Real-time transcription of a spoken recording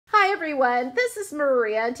everyone, this is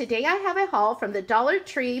Maria. Today I have a haul from the Dollar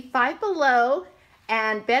Tree, Five Below,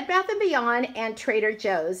 and Bed Bath & Beyond, and Trader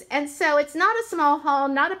Joe's. And so it's not a small haul,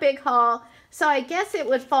 not a big haul, so I guess it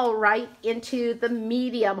would fall right into the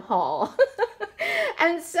medium haul.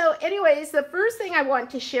 And so anyways, the first thing I want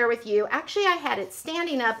to share with you, actually I had it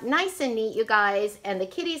standing up nice and neat, you guys, and the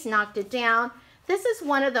kitties knocked it down. This is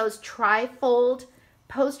one of those tri-fold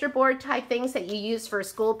poster board type things that you use for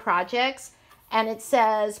school projects. And it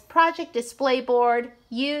says project display board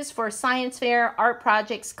used for science fair, art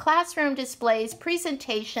projects, classroom displays,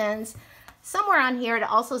 presentations. Somewhere on here it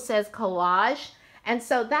also says collage. And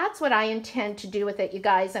so that's what I intend to do with it, you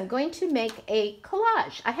guys. I'm going to make a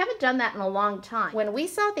collage. I haven't done that in a long time. When we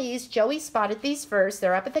saw these, Joey spotted these first.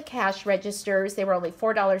 They're up at the cash registers. They were only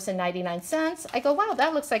 $4.99. I go, wow,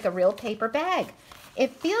 that looks like a real paper bag.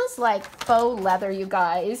 It feels like faux leather, you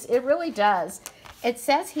guys. It really does. It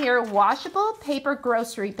says here, washable paper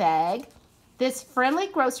grocery bag. This friendly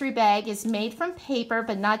grocery bag is made from paper,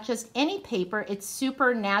 but not just any paper. It's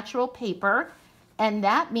super natural paper, and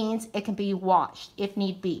that means it can be washed if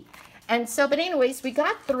need be. And so, but anyways, we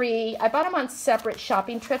got three. I bought them on separate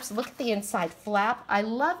shopping trips. Look at the inside flap. I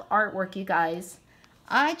love artwork, you guys.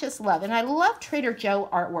 I just love it. And I love Trader Joe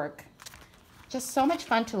artwork. Just so much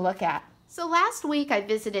fun to look at. So last week I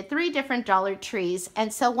visited 3 different Dollar Trees,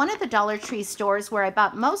 and so one of the Dollar Tree stores where I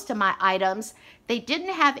bought most of my items, they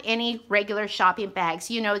didn't have any regular shopping bags,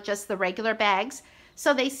 you know, just the regular bags.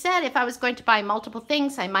 So they said if I was going to buy multiple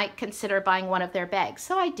things, I might consider buying one of their bags.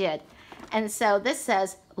 So I did. And so this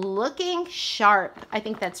says, looking sharp. I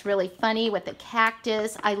think that's really funny with the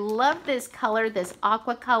cactus. I love this color, this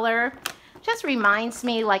aqua color. Just reminds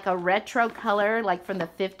me like a retro color, like from the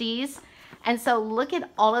 50s. And so look at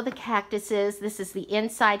all of the cactuses. This is the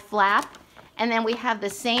inside flap. And then we have the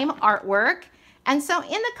same artwork. And so in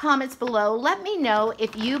the comments below, let me know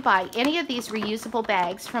if you buy any of these reusable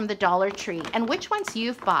bags from the Dollar Tree and which ones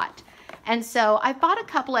you've bought. And so I bought a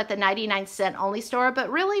couple at the 99-cent only store,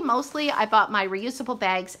 but really mostly I bought my reusable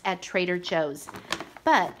bags at Trader Joe's.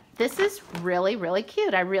 But this is really, really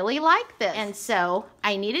cute. I really like this. And so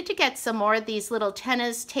I needed to get some more of these little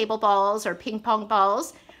tennis table balls or ping pong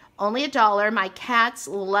balls. Only $1. My cats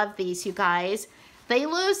love these, you guys. They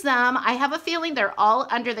lose them. I have a feeling they're all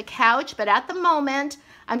under the couch, but at the moment,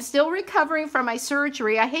 I'm still recovering from my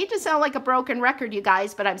surgery. I hate to sound like a broken record, you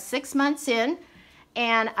guys, but I'm 6 months in,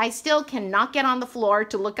 and I still cannot get on the floor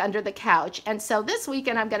to look under the couch. And so this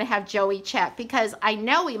weekend, I'm going to have Joey check because I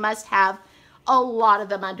know we must have a lot of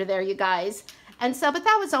them under there, you guys. And so, but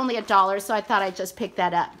that was only $1, so I thought I'd just pick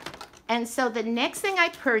that up. And so the next thing I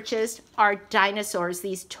purchased are dinosaurs,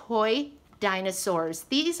 these toy dinosaurs.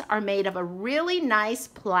 These are made of a really nice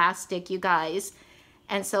plastic, you guys.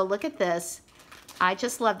 And so look at this. I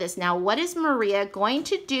just love this. Now, what is Maria going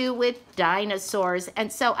to do with dinosaurs?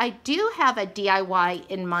 And so I do have a DIY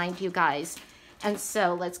in mind, you guys. And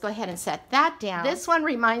so let's go ahead and set that down. This one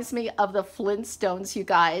reminds me of the Flintstones, you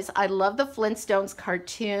guys. I love the Flintstones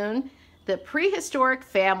cartoon, the prehistoric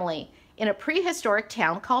family in a prehistoric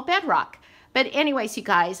town called Bedrock. But anyways, you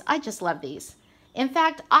guys, I just love these. In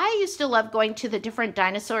fact, I used to love going to the different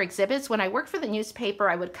dinosaur exhibits. When I worked for the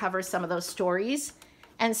newspaper, I would cover some of those stories.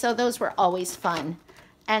 And so those were always fun.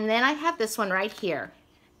 And then I have this one right here.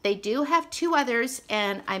 They do have 2 others,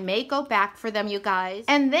 and I may go back for them, you guys.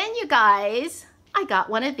 And then, you guys, I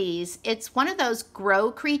got one of these. It's one of those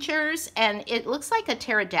grow creatures, and it looks like a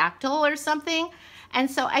pterodactyl or something. And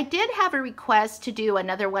so I did have a request to do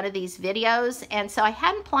another one of these videos, and so I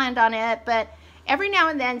hadn't planned on it, but every now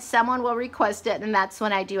and then someone will request it, and that's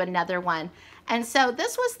when I do another one. And so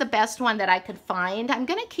this was the best one that I could find. I'm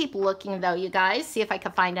gonna keep looking though, you guys, see if I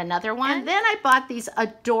can find another one. And then I bought these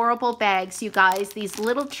adorable bags, you guys, these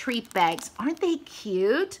little treat bags. Aren't they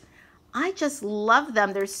cute? I just love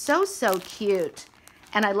them. They're so, so cute.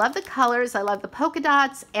 And I love the colors, I love the polka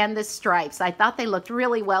dots and the stripes. I thought they looked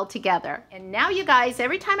really well together. And now, you guys,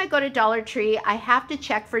 every time I go to Dollar Tree, I have to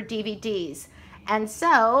check for DVDs. And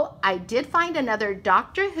so I did find another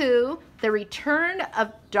Doctor Who, The Return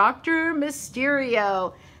of Dr.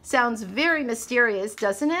 Mysterio. Sounds very mysterious,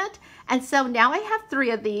 doesn't it? And so now I have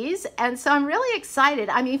 3 of these, and so I'm really excited.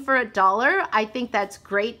 I mean, for $1, I think that's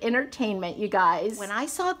great entertainment, you guys. When I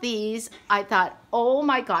saw these, I thought, oh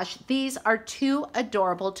my gosh, these are too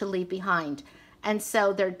adorable to leave behind. And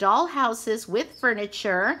so they're doll houses with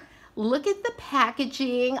furniture. Look at the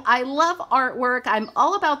packaging. I love artwork. I'm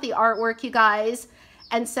all about the artwork, you guys.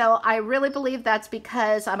 And so I really believe that's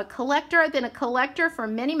because I'm a collector. I've been a collector for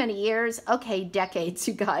many, many years. Okay, decades,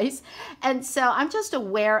 you guys. And so I'm just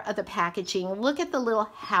aware of the packaging. Look at the little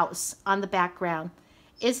house on the background.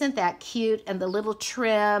 Isn't that cute? And the little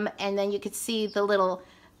trim, and then you could see the little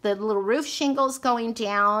roof shingles going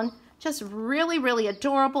down. Just really, really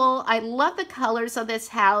adorable. I love the colors of this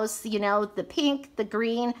house, you know, the pink, the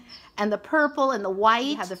green, and the purple and the white.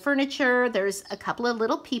 You have the furniture. There's a couple of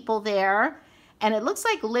little people there, and it looks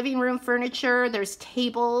like living room furniture. There's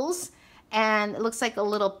tables, and it looks like a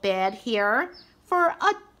little bed here for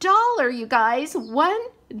 $1, you guys.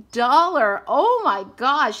 $1. Oh my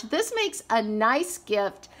gosh, this makes a nice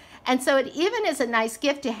gift. And so it even is a nice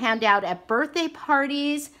gift to hand out at birthday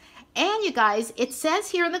parties. And you guys, it says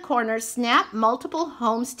here in the corner, snap multiple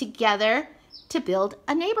homes together to build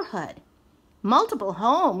a neighborhood. Multiple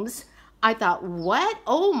homes? I thought, what?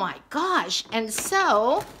 Oh my gosh. And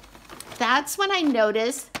so that's when I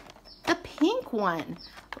noticed the pink one.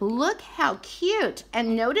 Look how cute.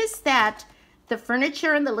 And notice that the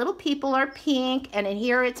furniture and the little people are pink, and in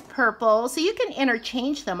here it's purple. So you can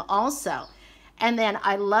interchange them also. And then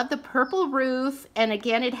I love the purple roof. And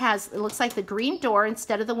again, it looks like the green door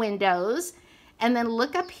instead of the windows. And then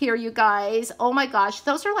look up here, you guys. Oh my gosh,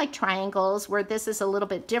 those are like triangles, where this is a little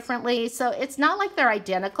bit differently. So it's not like they're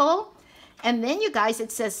identical. And then you guys,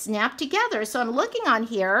 it says snap together. So I'm looking on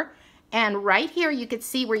here, and right here you can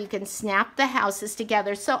see where you can snap the houses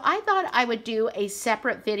together. So I thought I would do a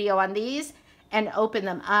separate video on these and open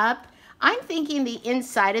them up. I'm thinking the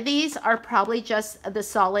inside of these are probably just the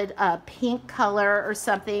solid pink color or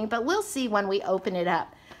something, but we'll see when we open it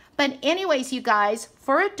up. But anyways, you guys,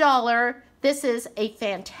 for $1, this is a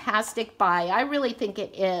fantastic buy. I really think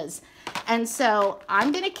it is. And so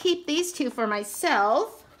I'm gonna keep these two for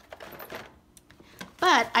myself,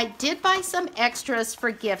 but I did buy some extras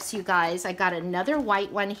for gifts, you guys. I got another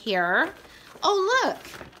white one here. Oh, look,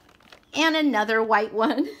 and another white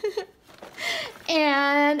one.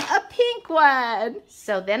 And a pink one.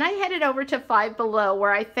 So then I headed over to Five Below,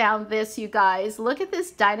 where I found this, you guys. Look at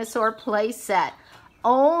this dinosaur play set.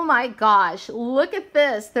 Oh my gosh, look at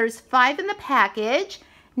this. There's 5 in the package.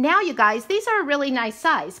 Now, you guys, these are a really nice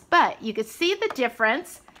size, but you can see the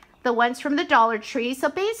difference. The ones from the Dollar Tree. So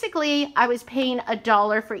basically, I was paying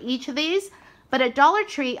 $1 for each of these, but at Dollar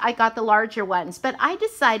Tree, I got the larger ones. But I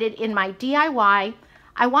decided in my DIY,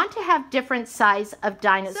 I want to have different size of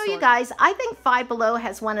dinosaurs. So you guys, I think Five Below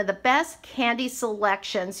has one of the best candy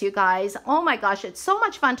selections, you guys. Oh my gosh, it's so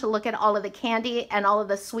much fun to look at all of the candy and all of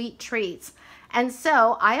the sweet treats. And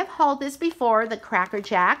so I have hauled this before, the Cracker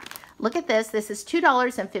Jack. Look at this. This is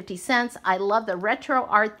 $2.50. I love the retro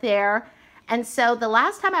art there. And so the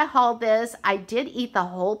last time I hauled this, I did eat the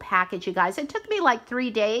whole package, you guys. It took me like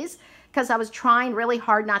 3 days because I was trying really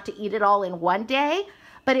hard not to eat it all in one day.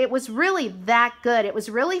 But it was really that good. It was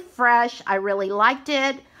really fresh. I really liked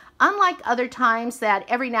it. Unlike other times that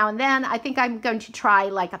every now and then, I think I'm going to try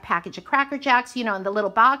like a package of Cracker Jacks, you know, in the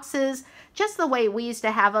little boxes, just the way we used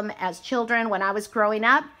to have them as children when I was growing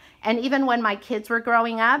up, and even when my kids were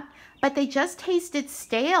growing up. But they just tasted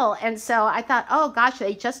stale. And so I thought, oh gosh,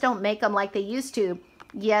 they just don't make them like they used to.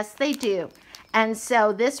 Yes, they do. And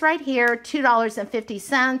so this right here,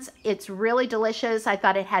 $2.50. It's really delicious. I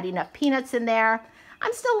thought it had enough peanuts in there.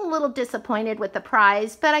 I'm still a little disappointed with the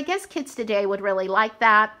price, but I guess kids today would really like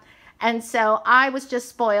that. And so I was just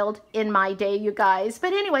spoiled in my day, you guys.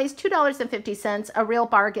 But anyways, $2.50, a real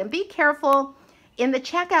bargain. Be careful. In the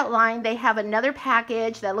checkout line, they have another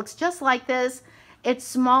package that looks just like this. It's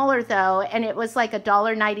smaller though, and it was like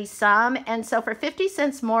 $1.90 some. And so for 50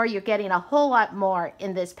 cents more, you're getting a whole lot more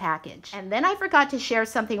in this package. And then I forgot to share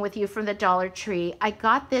something with you from the Dollar Tree. I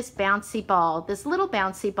got this bouncy ball, this little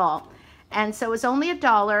bouncy ball. And so it was only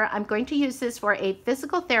 $1. I'm going to use this for a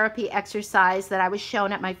physical therapy exercise that I was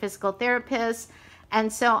shown at my physical therapist.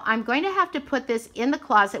 And so I'm going to have to put this in the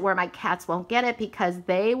closet where my cats won't get it because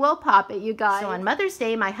they will pop it, you guys. So on Mother's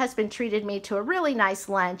Day, my husband treated me to a really nice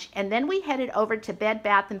lunch. And then we headed over to Bed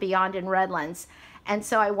Bath & Beyond in Redlands. And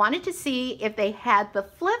so I wanted to see if they had the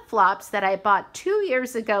flip-flops that I bought 2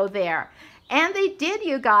 years ago there. And they did,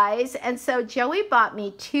 you guys. And so Joey bought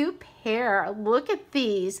me 2 pair. Look at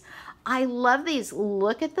these. I love these.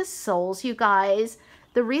 Look at the soles, you guys.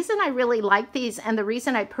 The reason I really like these and the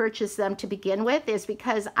reason I purchased them to begin with is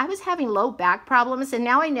because I was having low back problems, and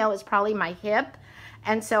now I know it's probably my hip.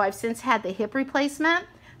 And so I've since had the hip replacement.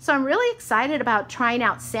 So I'm really excited about trying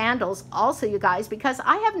out sandals also, you guys, because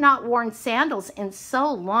I have not worn sandals in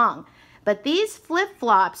so long. But these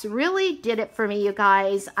flip-flops really did it for me, you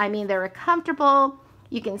guys. I mean, they're comfortable.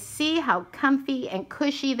 You can see how comfy and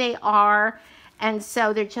cushy they are. And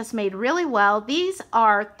so they're just made really well. These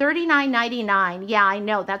are $39.99. Yeah, I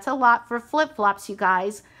know that's a lot for flip-flops, you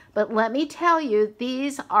guys. But let me tell you,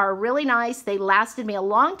 these are really nice. They lasted me a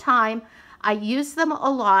long time. I use them a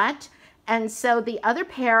lot. And so the other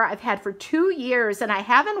pair I've had for 2 years, and I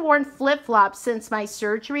haven't worn flip-flops since my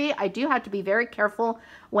surgery. I do have to be very careful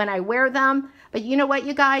when I wear them. But you know what,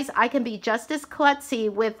 you guys? I can be just as klutzy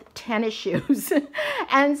with tennis shoes.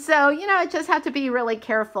 And so, you know, I just have to be really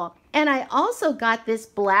careful. And I also got this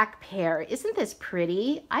black pair. Isn't this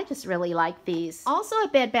pretty? I just really like these. Also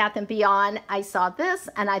at Bed Bath & Beyond, I saw this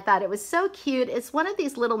and I thought it was so cute. It's one of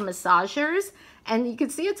these little massagers. And you can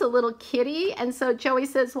see it's a little kitty. And so Joey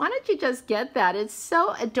says, why don't you just get that? It's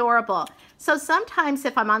so adorable. So sometimes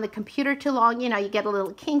if I'm on the computer too long, you know, you get a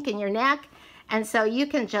little kink in your neck. And so you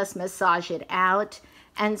can just massage it out.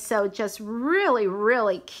 And so just really,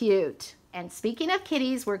 really cute. And speaking of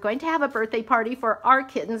kitties, we're going to have a birthday party for our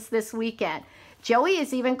kittens this weekend. Joey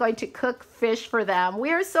is even going to cook fish for them.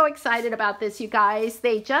 We're so excited about this, you guys.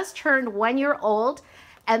 They just turned 1 year old.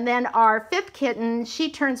 And then our 5th kitten, she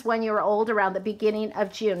turns 1 year old around the beginning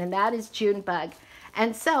of June, and that is Junebug.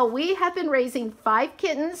 And so we have been raising 5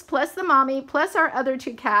 kittens, plus the mommy, plus our other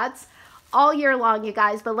 2 cats, all year long, you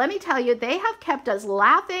guys. But let me tell you, they have kept us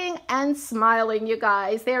laughing and smiling, you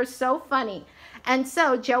guys. They are so funny. And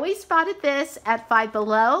so Joey spotted this at Five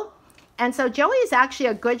Below. And so Joey is actually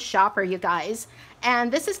a good shopper, you guys.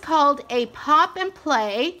 And this is called a Pop and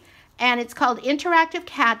Play. And it's called Interactive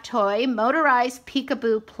Cat Toy, Motorized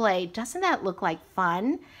Peekaboo Play. Doesn't that look like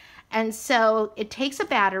fun? And so it takes a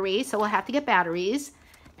battery, so we'll have to get batteries.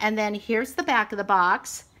 And then here's the back of the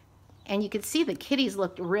box. And you can see the kitties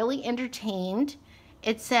looked really entertained.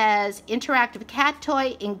 It says, Interactive Cat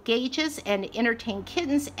Toy engages and entertains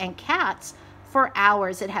kittens and cats for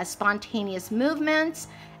hours. It has spontaneous movements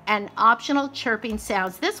and optional chirping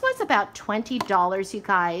sounds. This was about $20, you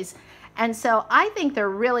guys. And so I think they're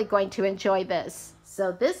really going to enjoy this.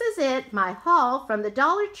 So this is it, my haul from the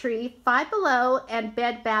Dollar Tree, Five Below, and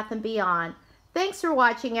Bed Bath & Beyond. Thanks for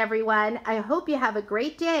watching, everyone. I hope you have a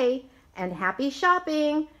great day and happy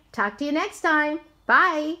shopping. Talk to you next time.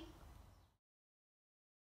 Bye.